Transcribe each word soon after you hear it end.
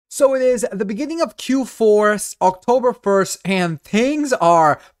So it is the beginning of Q4, October 1st, and things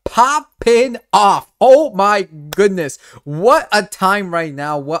are popping off. Oh my goodness. What a time right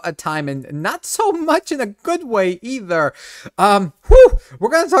now. What a time, and not so much in a good way either. We're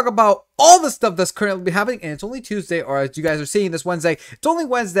going to talk about all the stuff that's currently happening, and it's only Tuesday, or as you guys are seeing this Wednesday, it's only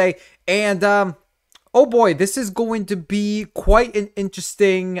Wednesday, and oh boy, this is going to be quite an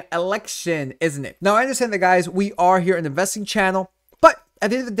interesting election, isn't it? Now, I understand that, guys, we are here an investing channel, but at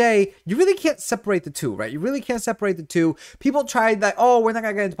the end of the day, you really can't separate the two, right? You really can't separate the two. People try that, oh, we're not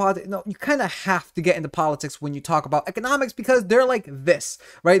going to get into politics. No, you kind of have to get into politics when you talk about economics because they're like this,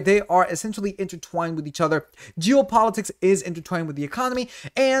 right? They are essentially intertwined with each other. Geopolitics is intertwined with the economy,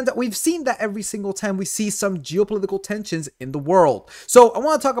 and we've seen that every single time we see some geopolitical tensions in the world. So I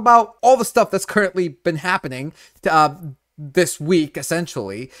want to talk about all the stuff that's currently been happening this week,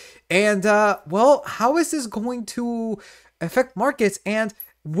 essentially. And, well, how is this going to affect markets, and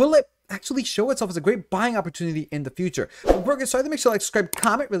will it actually show itself as a great buying opportunity in the future? Before we get started, make sure to like, subscribe,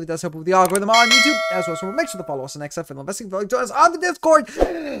 comment. Really does help with the algorithm on YouTube as well. So make sure to follow us on X for investing. Join us on the Discord.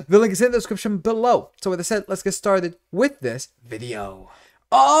 The link is in the description below. So with that said, let's get started with this video.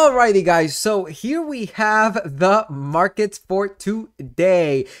 Alrighty, guys, so here we have the markets for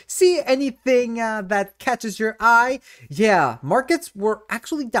today. See anything that catches your eye? Yeah, markets were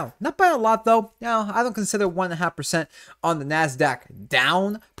actually down. Not by a lot, though. Now, I don't consider 1.5% on the NASDAQ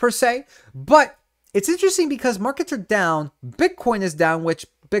down, per se. But it's interesting because markets are down. Bitcoin is down, which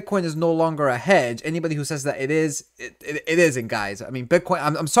Bitcoin is no longer a hedge. Anybody who says that it is, it isn't, guys. I mean, Bitcoin,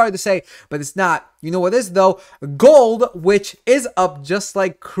 I'm sorry to say, but it's not. You know what is, though? Gold, which is up just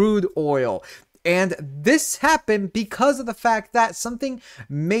like crude oil. And this happened because of the fact that something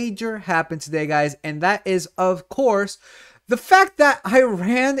major happened today, guys. And that is, of course, the fact that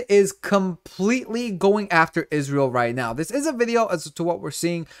Iran is completely going after Israel right now. This is a video as to what we're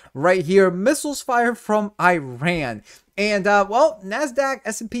seeing right here. Missiles fired from Iran. And, well, NASDAQ,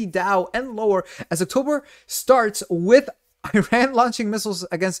 S&P, Dow, and lower as October starts with Iran launching missiles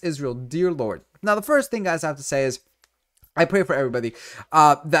against Israel. Dear Lord. Now, the first thing, guys, I have to say is I pray for everybody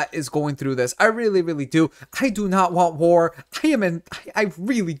that is going through this. I really, really do. I do not want war. I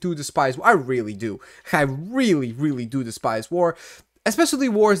really do despise war. I really do. I really, really do despise war. Especially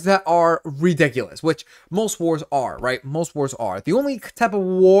wars that are ridiculous, which most wars are, right? Most wars are. The only type of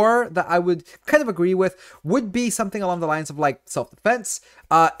war that I would kind of agree with would be something along the lines of like self-defense,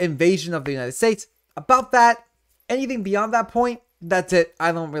 invasion of the United States. About that, anything beyond that point, that's it.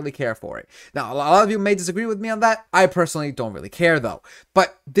 I don't really care for it. Now, a lot of you may disagree with me on that. I personally don't really care, though.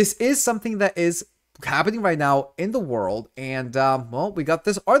 But this is something that is happening right now in the world. And, well, we got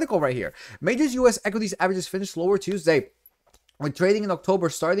this article right here. Major U.S. equities averages finished lower Tuesday, with trading in October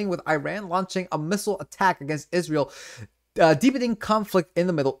starting with Iran launching a missile attack against Israel, deepening conflict in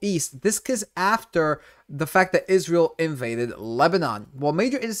the Middle East. This is after the fact that Israel invaded Lebanon. While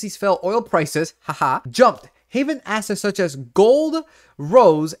major indices fell, oil prices, jumped. Haven assets such as gold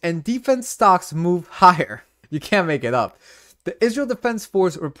rose and defense stocks moved higher. You can't make it up. The Israel Defense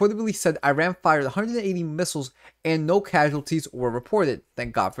Force reportedly said Iran fired 180 missiles and no casualties were reported.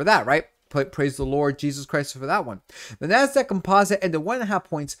 Thank God for that, right? Praise the Lord Jesus Christ for that one. The NASDAQ composite ended 1.5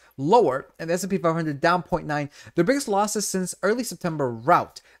 points lower, and the S&P 500 down 0.9, their biggest losses since early September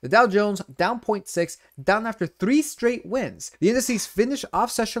rout. The Dow Jones down 0.6, down after 3 straight wins. The indices finished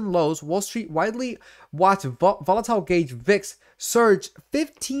off session lows. Wall Street widely watched volatile gauge VIX surged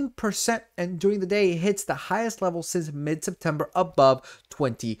 15%, and during the day it hits the highest level since mid-September, above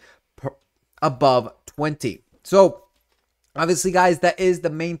 20. So, obviously, guys, that is the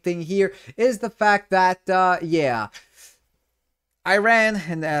main thing here, is the fact that, yeah, Iran,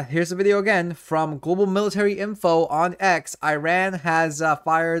 and here's the video again from Global Military Info on X. Iran has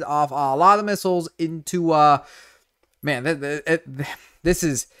fired off a lot of missiles into, man, this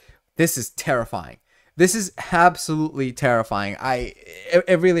is terrifying. This is absolutely terrifying.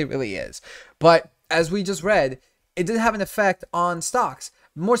 It really, really is. But as we just read, it did have an effect on stocks.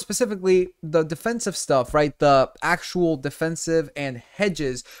 More specifically, the defensive stuff, right? The actual defensive and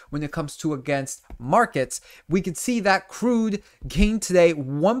hedges when it comes to against markets. We can see that crude gained today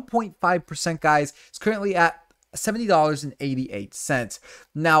 1.5%, guys. It's currently at $70.88.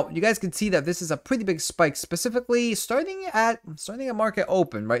 Now, you guys can see that this is a pretty big spike, specifically starting at market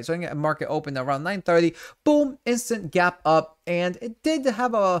open, right? Starting at market open around 9:30. Boom, instant gap up, and it did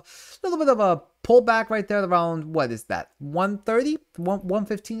have a little bit of a pullback right there around, what is that, 130,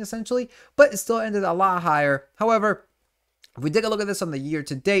 115 essentially, but it still ended a lot higher. However, if we take a look at this on the year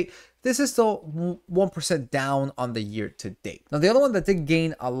to date, this is still 1% down on the year to date. Now, the other one that did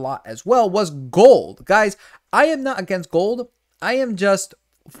gain a lot as well was gold. Guys, I am not against gold. I am just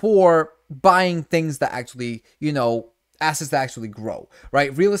for buying things that actually, assets that actually grow,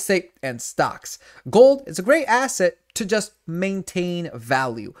 right? Real estate and stocks. Gold is a great asset to just maintain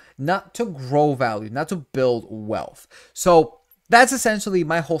value, not to grow value, not to build wealth. So that's essentially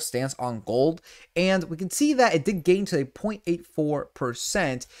my whole stance on gold. And we can see that it did gain to a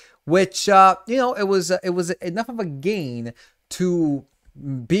 0.84%, which, it was enough of a gain to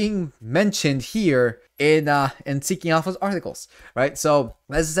being mentioned here in Seeking Alpha's articles, right? So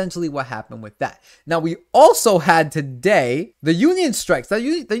that's essentially what happened with that. Now, we also had today the union strikes. The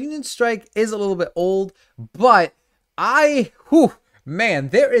union strike is a little bit old, but man,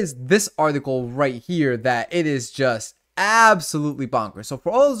 there is this article right here that it is just absolutely bonkers. So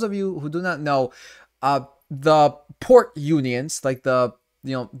for all those of you who do not know, the port unions, like the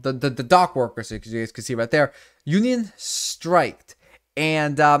dock workers, as you guys can see right there, union striked.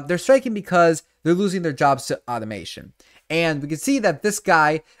 And they're striking because they're losing their jobs to automation. And we can see that this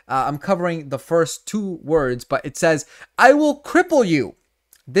guy, I'm covering the first two words, but it says, "I will cripple you."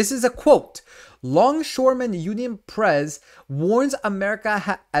 This is a quote. Longshoreman Union Prez warns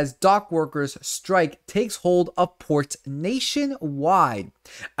America as dock workers strike takes hold of ports nationwide.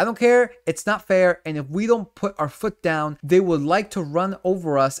 "I don't care. It's not fair. And if we don't put our foot down, they would like to run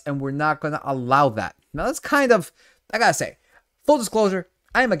over us, and we're not going to allow that." Now, that's kind of, I gotta say, full disclosure,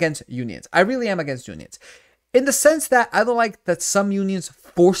 I am against unions. I really am against unions. In the sense that I don't like that some unions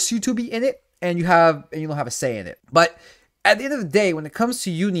force you to be in it and you don't have a say in it. But at the end of the day, when it comes to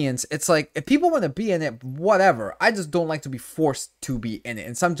unions, it's like, if people want to be in it, whatever. I just don't like to be forced to be in it.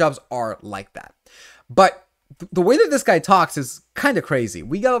 And some jobs are like that. But the way that this guy talks is kind of crazy.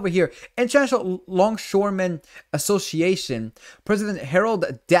 We got over here, International Longshoremen Association President Harold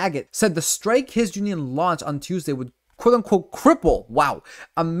Daggett said the strike his union launched on Tuesday would quote-unquote cripple,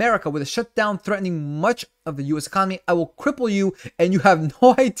 America with a shutdown threatening much of the U.S. economy. "I will cripple you, and you have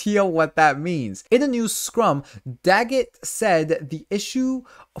no idea what that means." In a news scrum, Daggett said the issue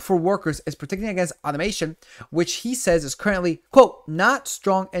for workers is protecting against automation, which he says is currently, quote, "not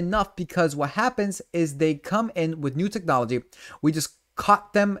strong enough because what happens is they come in with new technology. We just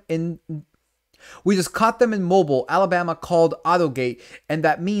caught them in Mobile, Alabama, called AutoGate, and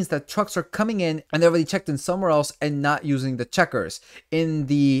that means that trucks are coming in and they're already checked in somewhere else and not using the checkers in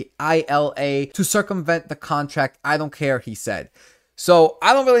the ILA to circumvent the contract. I don't care," he said. So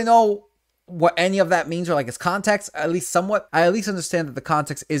I don't really know what any of that means or like its context, at least somewhat. I at least understand that the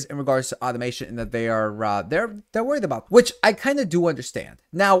context is in regards to automation and that they are they're worried about, which I kind of do understand.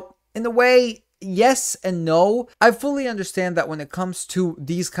 Now, in a way, yes and no. I fully understand that when it comes to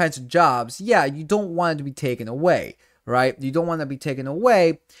these kinds of jobs, yeah, you don't want it to be taken away, right? You don't want to be taken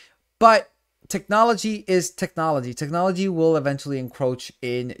away, but technology is technology. Technology will eventually encroach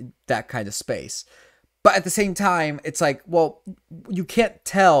in that kind of space. But at the same time, it's like, well, you can't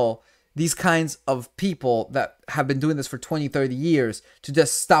tell these kinds of people that have been doing this for 20, 30 years to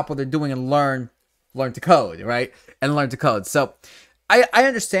just stop what they're doing and learn to code, right? And learn to code. So I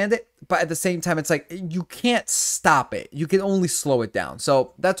understand it, but at the same time, it's like, you can't stop it. You can only slow it down.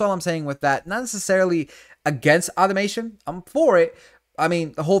 So that's all I'm saying with that. Not necessarily against automation. I'm for it. I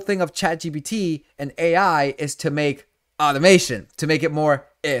mean, the whole thing of ChatGPT and AI is to make automation, to make it more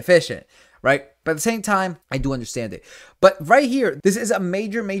efficient, right? But at the same time, I do understand it. But right here, this is a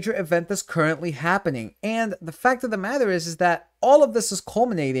major, major event that's currently happening. And the fact of the matter is that all of this is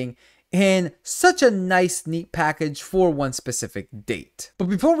culminating in such a nice, neat package for one specific date. But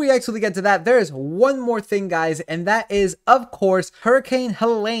before we actually get to that, there is one more thing, guys, and that is, of course, Hurricane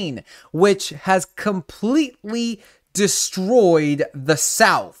Helene, which has completely destroyed the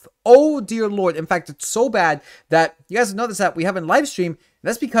South. Oh, dear Lord. In fact, it's so bad that you guys notice that we haven't live streamed.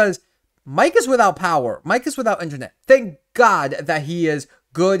 That's because Mike is without power. Mike is without internet. Thank God that he is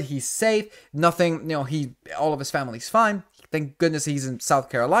good. He's safe. Nothing, all of his family's fine. Thank goodness he's in South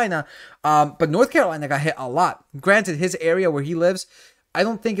Carolina. But North Carolina got hit a lot. Granted, his area where he lives, I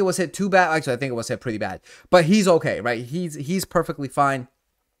don't think it was hit too bad. Actually, I think it was hit pretty bad. But he's okay, right? He's perfectly fine.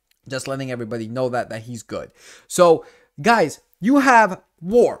 Just letting everybody know that he's good. So, guys, you have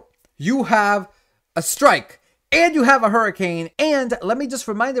war. You have a strike. And you have a hurricane. And let me just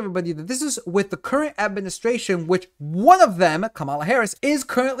remind everybody that this is with the current administration, which one of them, Kamala Harris, is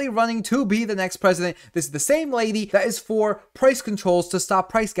currently running to be the next president. This is the same lady that is for price controls to stop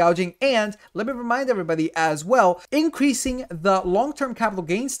price gouging. And let me remind everybody as well, increasing the long-term capital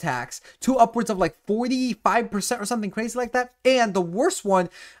gains tax to upwards of like 45% or something crazy like that. And the worst one,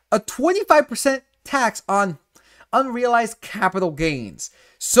 a 25% tax on unrealized capital gains.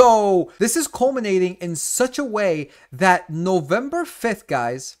 So this is culminating in such a way that November 5th,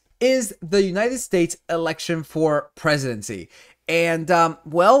 guys, is the United States election for presidency. And,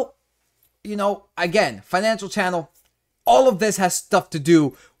 well, you know, again, financial channel, all of this has stuff to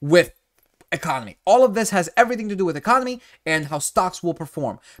do with economy. All of this has everything to do with economy and how stocks will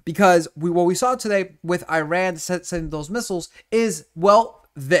perform. Because what we saw today with Iran sending those missiles is, well,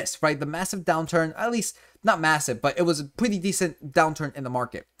 this, right? The massive downturn, at least not massive, but it was a pretty decent downturn in the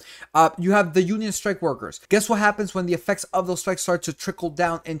market. You have the union strike workers. Guess what happens when the effects of those strikes start to trickle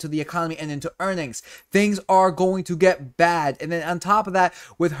down into the economy and into earnings? Things are going to get bad. And then on top of that,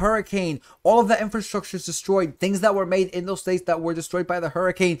 with hurricane, all of that infrastructure is destroyed. Things that were made in those states that were destroyed by the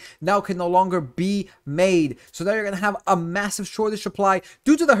hurricane now can no longer be made. So now you're going to have a massive shortage supply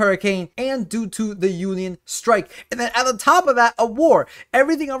due to the hurricane and due to the union strike. And then at the top of that, a war.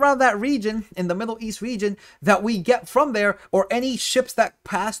 Everything around that region, in the Middle East region, that we get from there, or any ships that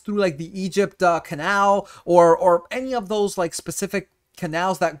pass through like the Egypt canal, or any of those like specific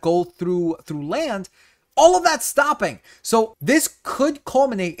canals that go through land, all of that's stopping. So this could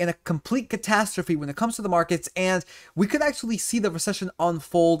culminate in a complete catastrophe when it comes to the markets, and we could actually see the recession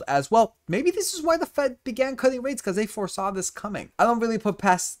unfold as well. Maybe this is why the Fed began cutting rates, because they foresaw this coming. I don't really put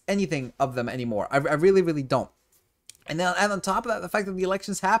past anything of them anymore. I really don't. And then and on top of that, the fact that the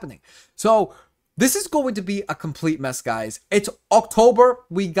election's happening. So this is going to be a complete mess, guys. It's October.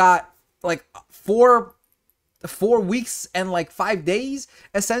 We got like four weeks and like 5 days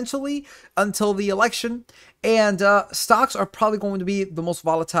essentially until the election, and stocks are probably going to be the most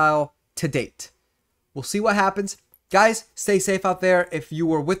volatile to date. We'll see what happens. Guys, stay safe out there. If you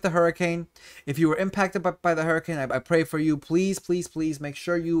were with the hurricane, if you were impacted by the hurricane, I pray for you. Please make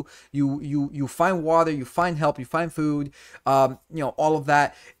sure you find water, you find help, you find food, you know, all of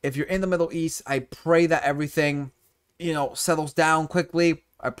that. If you're in the Middle East, I pray that everything, you know, settles down quickly.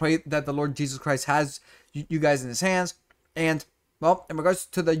 I pray that the Lord Jesus Christ has you guys in his hands. And, well, in regards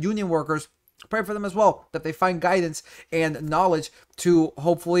to the union workers, pray for them as well, that they find guidance and knowledge to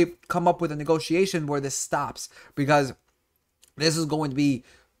hopefully come up with a negotiation where this stops, because this is going to be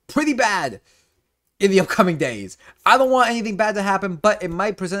pretty bad in the upcoming days. I don't want anything bad to happen, but it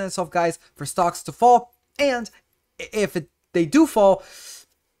might present itself, guys, for stocks to fall. And if they do fall,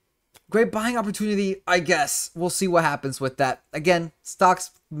 great buying opportunity, I guess. We'll see what happens with that. Again, stocks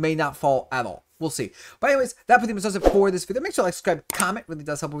may not fall at all. We'll see. But anyways, that pretty much does it for this video. Make sure to like, subscribe, comment. Really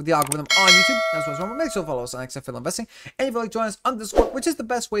does help with the algorithm on YouTube. As well as remember, make sure to follow us on XFL Investing. And if you'd like to join us on Discord, which is the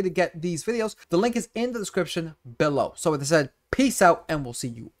best way to get these videos, the link is in the description below. So with that said, peace out, and we'll see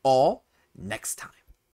you all next time.